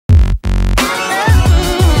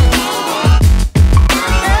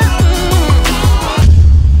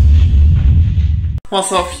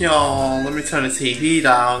What's up, y'all? Let me turn the TV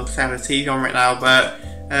down because I have the TV on right now, but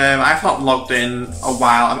I've not vlogged in a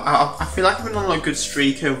while. I feel like I've been on a good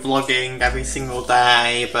streak of vlogging every single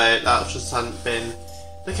day, but that just hasn't been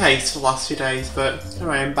the case for the last few days. But here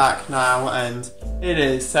I am back now, and it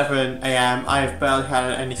is 7 AM. I have barely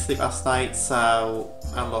had any sleep last night, so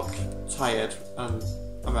I look tired and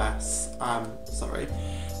a mess. I'm sorry.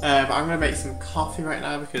 But I'm going to make some coffee right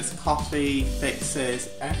now because coffee fixes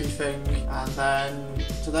everything, and then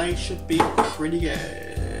today should be pretty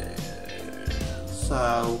good.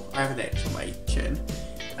 So I have an itch on my chin.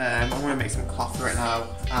 I'm going to make some coffee right now,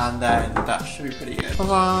 and then that should be pretty good.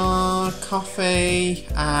 Ta-da! Coffee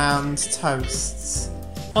and toasts.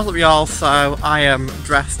 What's up, y'all? So I am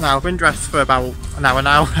dressed now. I've been dressed for about an hour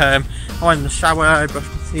now. I went in the shower, I brushed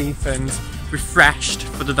my teeth and refreshed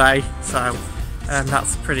for the day. So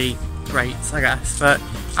that's pretty great, I guess. But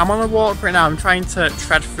I'm on a walk right now. I'm trying to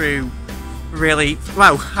tread through really,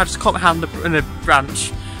 well, I just caught my hand in a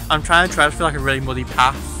branch. I'm trying to tread through like a really muddy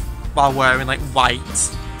path while wearing like white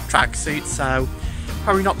tracksuit, so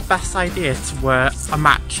probably not the best idea to wear a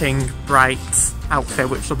matching bright outfit,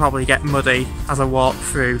 which will probably get muddy as I walk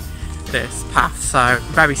through this path. So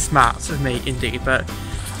very smart of me indeed, but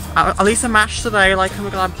at least I matched today. Like, I'm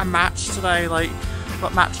glad I matched today, like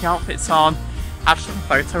got matching outfits on. I just took a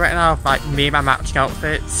photo right now of like me and my matching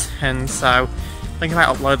outfits, and so I think I might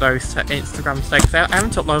upload those to Instagram today because I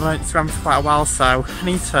haven't uploaded on Instagram for quite a while, so I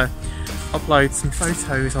need to upload some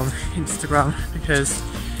photos on Instagram because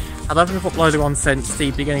I don't think I've uploaded one since the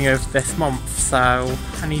beginning of this month, so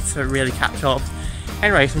I need to really catch up.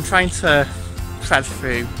 Anyways, I'm trying to tread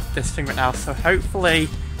through this thing right now, so hopefully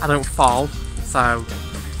I don't fall, so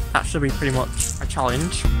that should be pretty much a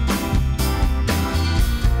challenge.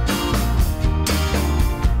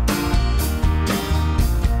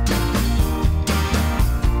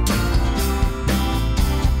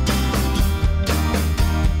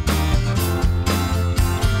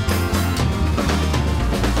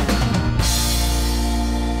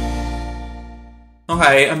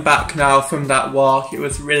 Okay, I'm back now from that walk. It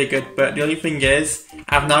was really good, but the only thing is,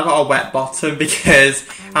 I've now got a wet bottom because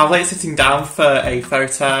I was like sitting down for a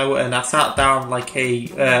photo and I sat down like a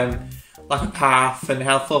path and it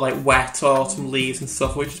had full of like wet autumn leaves and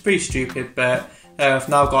stuff, which is pretty stupid, but I've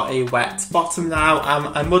now got a wet bottom now,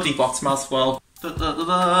 a muddy bottom as well. So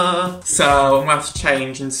I'm gonna have to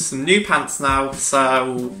change into some new pants now,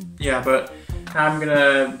 so yeah, but I'm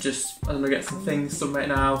gonna get some things done right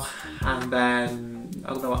now, and then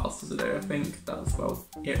I don't know what else to do. I think that's about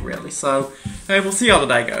it really. So we'll see how the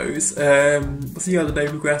day goes. We'll see how the day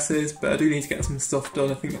progresses, but I do need to get some stuff done.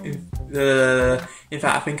 I think in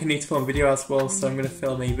fact I think I need to film a video as well, so I'm going to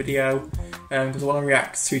film a video because I want to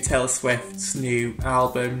react to Taylor Swift's new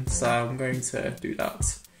album, so I'm going to do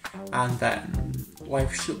that, and then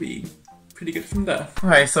life should be pretty good from there.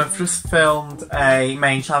 Okay, so I've just filmed a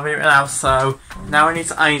main channel video now, so now I need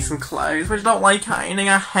to iron some clothes, which I don't like ironing.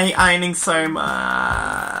 I hate ironing so much.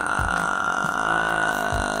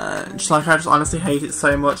 Like, I just honestly hate it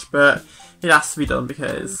so much, but it has to be done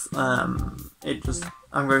because so I'm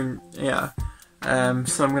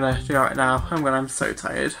gonna do it right now. I'm so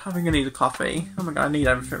tired. I think I need a coffee. Oh my god, I need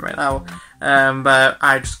everything right now. But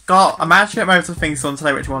I managed to get most of the things done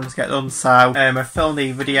today which I wanted to get done. So I filmed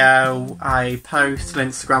a video, I posted on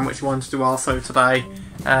Instagram which I wanted to do also today.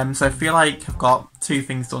 So I feel like I've got 2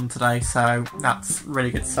 things done today, so that's really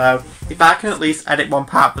good. So if I can at least edit one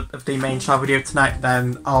part of the main channel video tonight,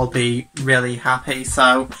 then I'll be really happy.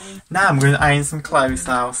 So now I'm going to iron some clothes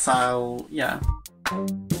now, so yeah.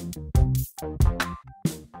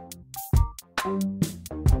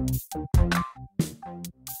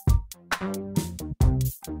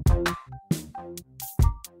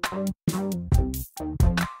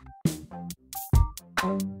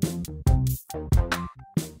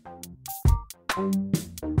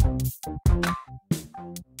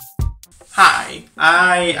 Hi,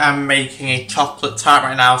 I am making a chocolate tart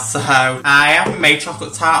right now, so I haven't made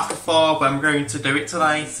chocolate tarts before, but I'm going to do it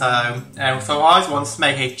today. So I always wanted to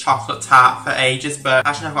make a chocolate tart for ages, but I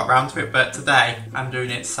actually never got around to it, but today I'm doing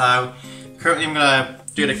it. So currently I'm going to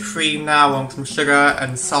do the cream now along with some sugar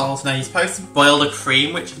and salt, and then you're supposed to boil the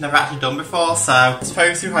cream, which I've never actually done before. So I'm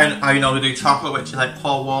supposed to how you normally do chocolate, which is like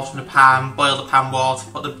pour water in a pan, boil the pan water,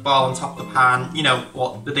 put the bowl on top of the pan, you know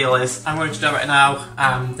what the deal is. I'm going to do it right now,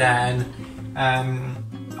 and then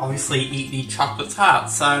obviously eat the chocolate tart,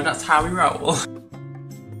 so that's how we roll.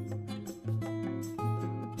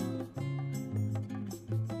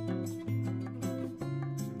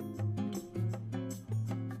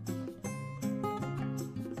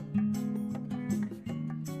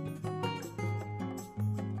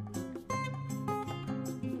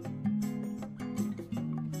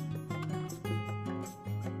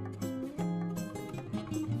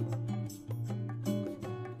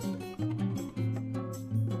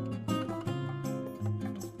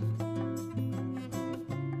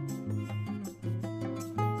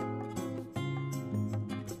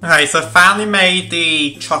 Okay, so I finally made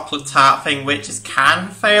the chocolate tart thing, which is kind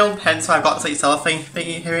of failed, hence why I've got this like cellophane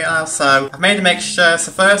thingy here now. So I've made a mixture.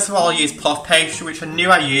 So first of all, I used puff pastry, which I knew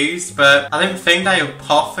I used, but I didn't think that it would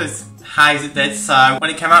puff as high as it did. So when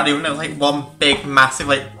it came out of the oven, it was like one big massive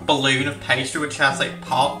like balloon of pastry, which has like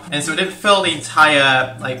pop, and so it didn't fill the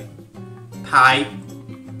entire like pie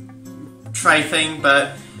tray thing,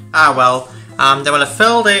 but well. Then when I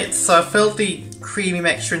filled it, so I filled the creamy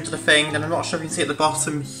mixture into the thing, and I'm not sure if you can see at the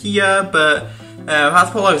bottom here, but I had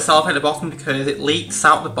to put a load of cellophane at the bottom because it leaks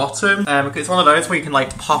out the bottom, because it's one of those where you can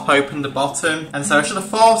like pop open the bottom, and so I should have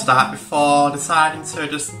thought of that before deciding to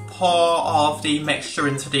just pour all of the mixture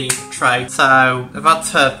into the tray. So I've had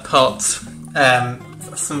to put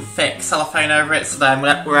some thick cellophane over it, so then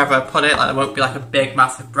wherever I put it, like, there won't be like a big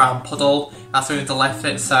massive brown puddle as soon as I left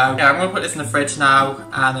it. So yeah, I'm going to put this in the fridge now,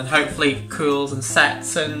 and then hopefully it cools and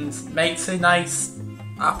sets and makes a nice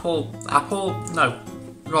what's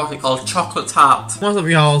it called? Chocolate tart. What's up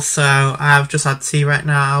y'all? So I've just had tea right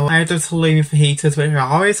now. I had those halloumi fajitas, which I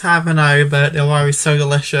always have, I know, but they're always so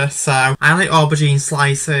delicious. So I like aubergine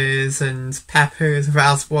slices and peppers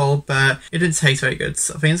as well, but it didn't taste very good.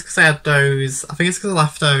 So I think it's because I had those, I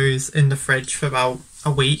left those in the fridge for about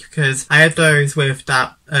a week, because I had those with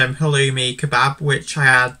that halloumi kebab, which I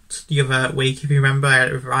had the other week, if you remember. I had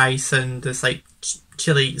it with rice and this like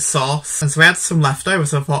chili sauce, and so we had some leftovers,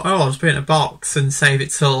 so I thought, oh, I'll just put it in a box and save it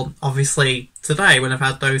till obviously today when I've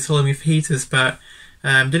had those halloumi fajitas, but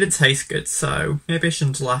they didn't taste good, so maybe I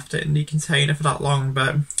shouldn't have left it in the container for that long,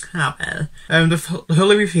 but oh well. The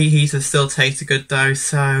halloumi fajitas still tasted good though,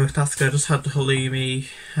 so that's good. I just had the halloumi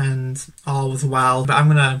and all was well, but I'm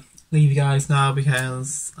gonna leave you guys now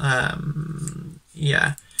because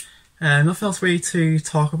yeah. Nothing else really to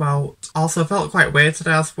talk about. Also, I felt quite weird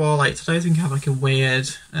today as well. Like, today's been kind of like a weird,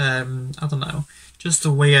 I don't know, just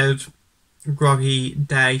a weird, groggy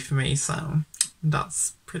day for me, so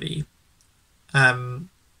that's pretty,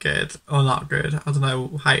 good, or not good. I don't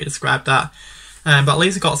know how you describe that. But at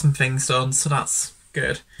least I got some things done, so that's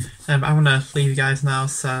good. I'm gonna leave you guys now,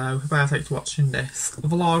 so if you guys like watching this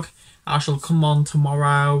vlog, I shall come on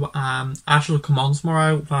tomorrow. Wow,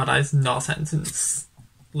 that is not a sentence.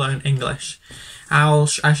 Learn English. Oh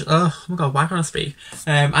my god, why can't I speak?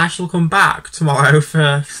 I shall come back tomorrow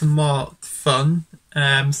for some more fun,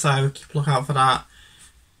 so keep a look out for that.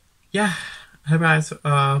 Yeah, I hope you guys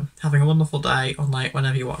are having a wonderful day, or night,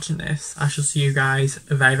 whenever you're watching this. I shall see you guys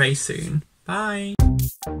very, very soon. Bye!